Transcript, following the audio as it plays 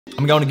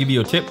I'm going to give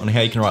you a tip on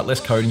how you can write less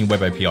code in your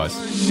web APIs.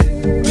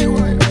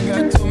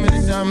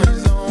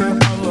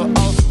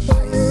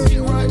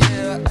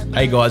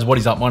 Hey guys, what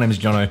is up? My name is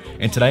Jono,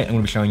 and today I'm going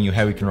to be showing you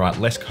how we can write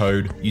less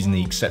code using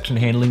the exception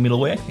handling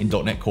middleware in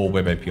 .NET Core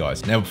Web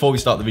APIs. Now, before we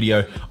start the video,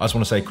 I just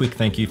want to say a quick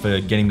thank you for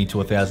getting me to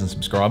 1,000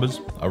 subscribers.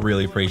 I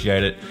really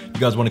appreciate it. If you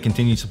guys want to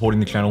continue supporting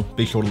the channel,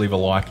 be sure to leave a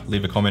like,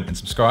 leave a comment, and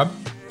subscribe.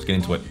 Let's get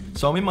into it.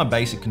 So I'm in my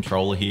basic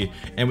controller here,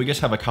 and we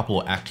just have a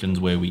couple of actions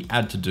where we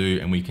add to do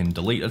and we can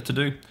delete a to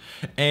do.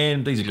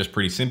 And these are just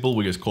pretty simple.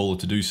 We just call a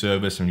to do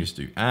service and we just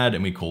do add,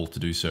 and we call to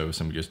do service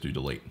and we just do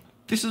delete.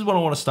 This is what I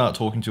want to start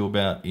talking to you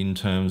about in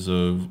terms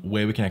of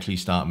where we can actually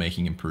start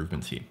making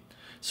improvements here.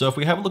 So if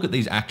we have a look at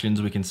these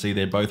actions, we can see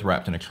they're both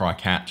wrapped in a try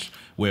catch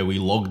where we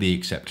log the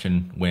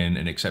exception when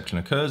an exception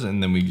occurs,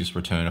 and then we just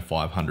return a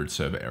 500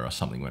 server error,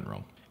 something went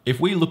wrong. If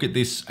we look at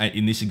this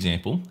in this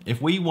example,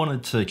 if we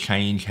wanted to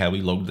change how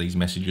we logged these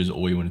messages,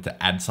 or we wanted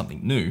to add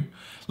something new,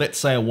 let's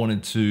say I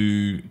wanted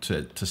to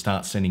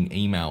start sending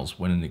emails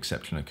when an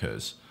exception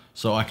occurs.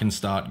 So I can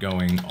start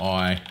going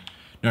I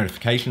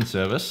notification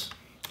service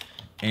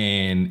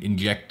and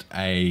inject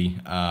a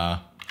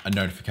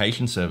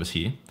notification service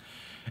here.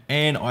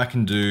 And I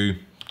can do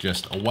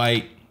just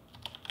await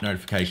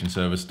notification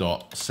service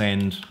dot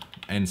send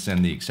and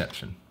send the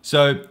exception.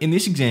 So in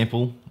this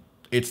example,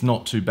 it's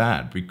not too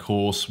bad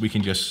because we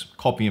can just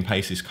copy and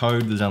paste this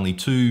code. There's only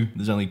two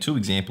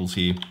examples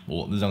here,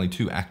 or there's only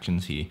two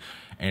actions here,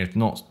 and it's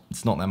not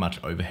that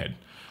much overhead.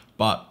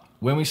 But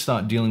when we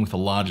start dealing with a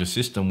larger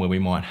system where we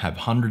might have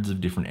hundreds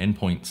of different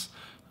endpoints,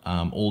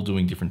 all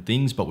doing different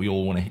things, but we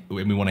want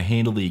to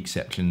handle the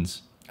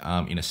exceptions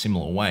in a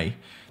similar way,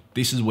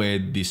 this is where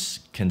this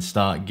can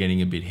start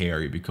getting a bit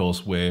hairy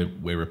because we're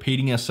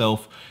repeating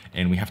ourselves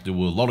and we have to do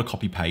a lot of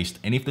copy paste.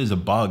 And if there's a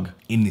bug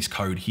in this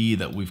code here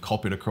that we've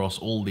copied across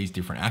all these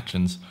different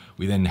actions,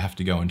 we then have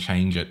to go and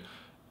change it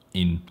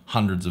in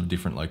hundreds of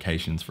different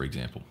locations, for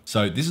example.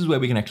 So this is where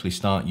we can actually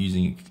start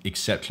using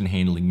exception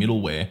handling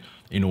middleware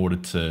in order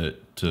to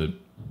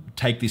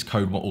take this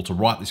code, or to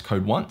write this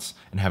code once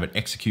and have it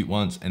execute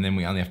once, and then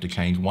we only have to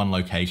change one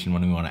location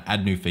when we want to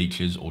add new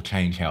features or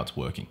change how it's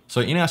working.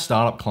 So in our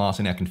startup class,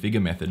 in our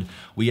configure method,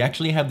 we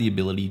actually have the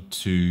ability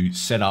to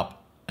set up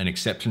an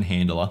exception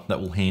handler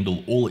that will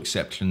handle all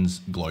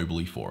exceptions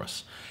globally for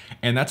us.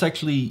 And that's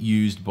actually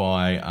used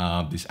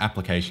by this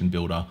application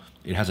builder.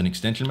 It has an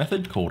extension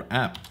method called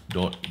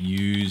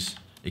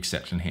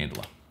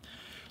app.useExceptionHandler.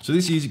 So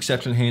this use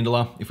exception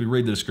handler, if we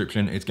read the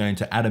description, it's going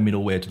to add a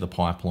middleware to the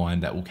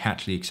pipeline that will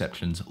catch the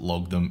exceptions,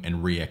 log them,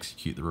 and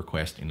re-execute the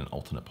request in an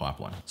alternate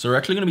pipeline. So we're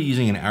actually going to be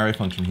using an arrow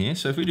function here.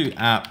 So if we do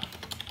app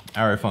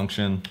arrow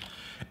function,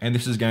 and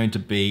this is going to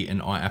be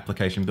an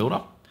application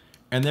builder,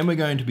 and then we're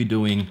going to be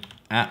doing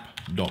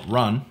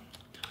app.run,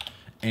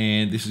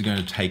 and this is going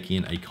to take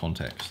in a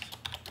context.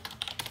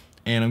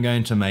 And I'm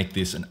going to make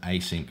this an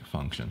async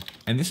function.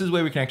 And this is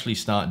where we can actually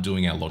start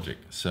doing our logic.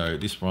 So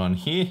this one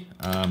here,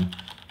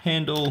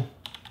 handle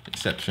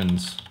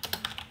exceptions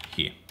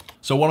here.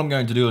 So what I'm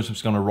going to do is I'm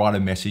just going to write a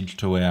message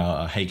to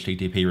our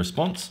HTTP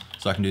response.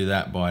 So I can do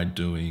that by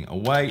doing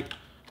await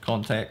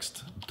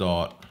context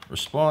dot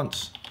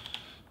response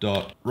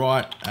dot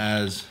write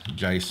as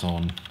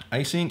JSON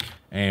async.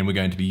 And we're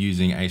going to be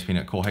using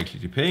ASP.NET Core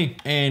HTTP.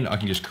 And I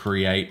can just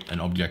create an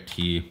object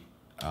here,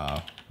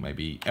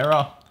 maybe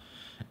error.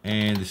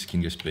 And this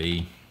can just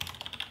be,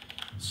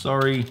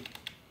 sorry,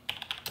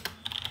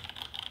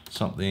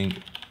 something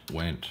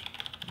went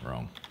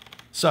wrong.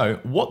 So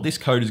what this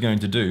code is going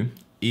to do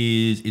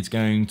is it's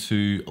going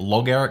to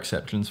log our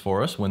exceptions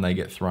for us when they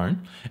get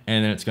thrown,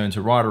 and then it's going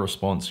to write a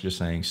response just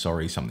saying,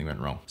 sorry, something went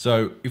wrong.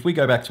 So if we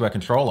go back to our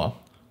controller,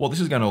 what this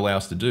is going to allow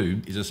us to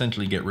do is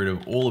essentially get rid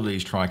of all of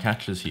these try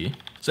catches here.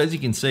 So as you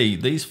can see,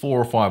 these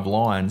 4 or 5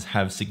 lines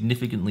have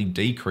significantly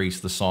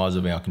decreased the size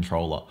of our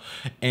controller.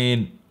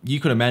 And you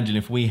could imagine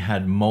if we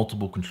had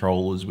multiple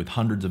controllers with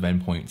hundreds of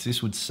endpoints,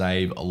 this would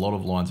save a lot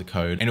of lines of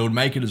code, and it would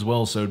make it as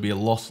well so it'd be a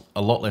lot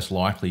less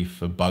likely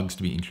for bugs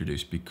to be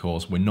introduced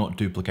because we're not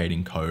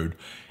duplicating code.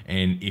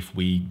 And if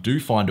we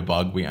do find a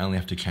bug, we only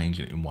have to change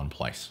it in one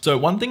place. So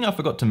one thing I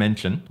forgot to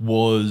mention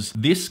was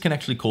this can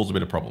actually cause a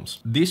bit of problems.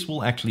 This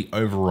will actually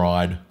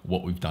override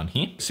what we've done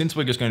here. Since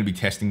we're just going to be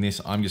testing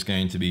this, I'm just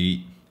going to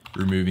be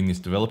removing this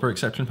developer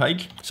exception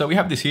page. So we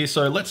have this here.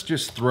 So let's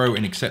just throw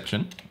an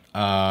exception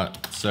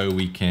so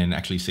we can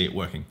actually see it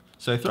working.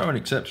 So throw an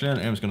exception,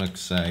 and I'm just going to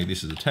say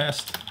this is a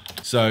test.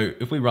 So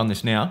if we run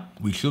this now,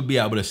 we should be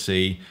able to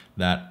see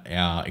that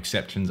our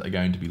exceptions are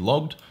going to be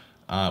logged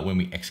when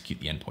we execute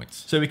the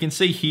endpoints. So we can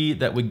see here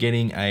that we're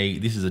getting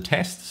this is a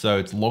test, so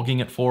it's logging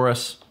it for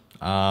us.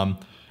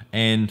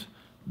 And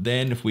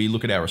then if we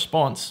look at our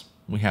response,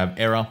 we have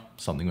error,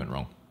 something went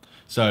wrong.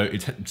 So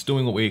it's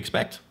doing what we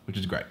expect, which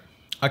is great.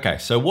 Okay,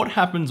 so what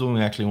happens when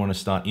we actually want to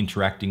start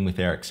interacting with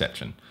our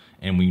exception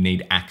and we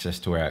need access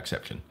to our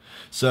exception?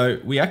 So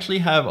we actually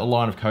have a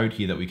line of code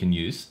here that we can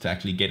use to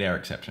actually get our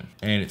exception.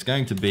 And it's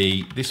going to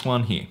be this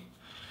one here.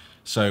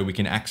 So we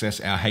can access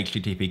our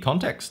HTTP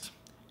context,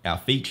 our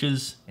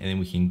features, and then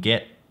we can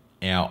get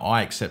our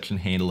iException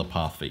handler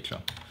path feature.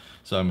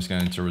 So I'm just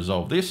going to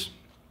resolve this.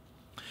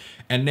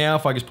 And now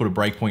if I just put a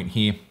breakpoint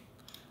here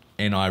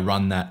and I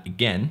run that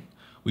again,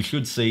 we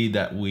should see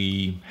that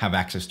we have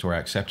access to our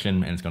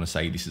exception and it's going to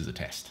say this is a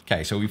test.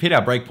 Okay, so we've hit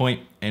our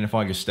breakpoint, and if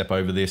I just step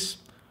over this,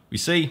 we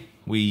see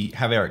we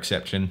have our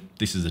exception.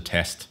 This is a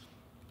test.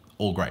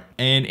 All great.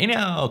 And in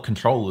our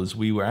controllers,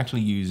 we were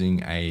actually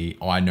using a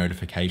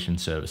iNotification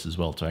service as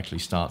well to actually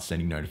start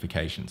sending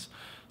notifications.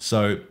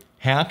 So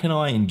how can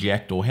I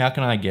inject, or how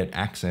can I get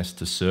access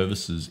to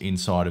services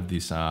inside of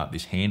this,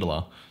 this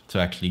handler to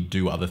actually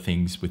do other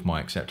things with my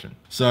exception?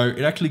 So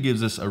it actually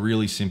gives us a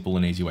really simple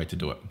and easy way to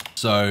do it.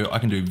 So I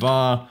can do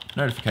var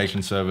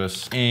notification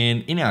service,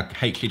 and in our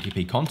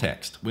HTTP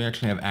context, we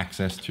actually have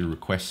access to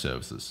request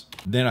services.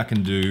 Then I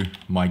can do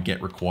my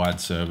get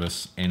required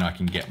service, and I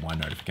can get my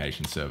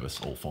notification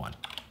service all fine.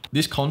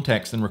 This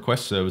context and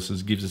request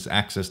services gives us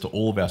access to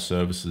all of our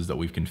services that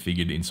we've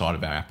configured inside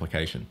of our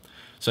application.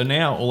 So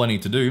now all I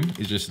need to do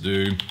is just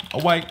do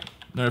await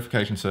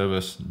notification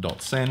service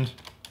dot send,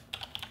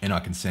 and I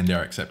can send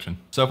our exception.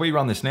 So if we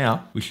run this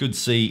now, we should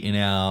see in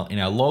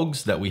our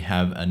logs that we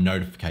have a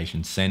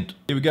notification sent.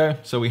 Here we go.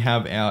 So we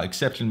have our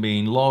exception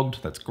being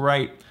logged. That's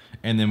great.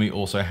 And then we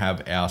also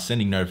have our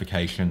sending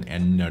notification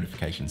and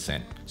notification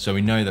sent. So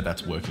we know that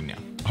that's working now.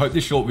 I hope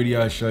this short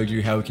video showed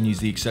you how we can use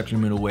the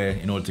exception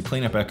middleware in order to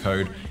clean up our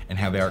code and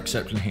have our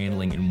exception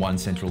handling in one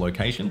central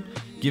location,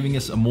 giving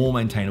us a more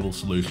maintainable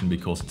solution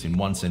because it's in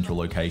one central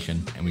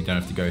location and we don't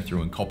have to go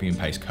through and copy and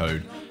paste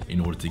code in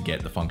order to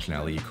get the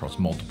functionality across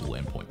multiple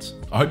endpoints.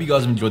 I hope you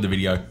guys have enjoyed the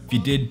video. If you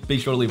did, be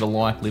sure to leave a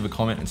like, leave a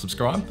comment, and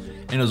subscribe.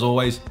 And as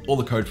always, all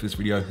the code for this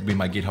video will be in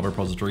my GitHub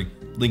repository,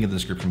 link in the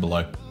description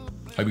below.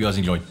 Hope you guys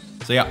enjoyed.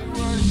 See ya.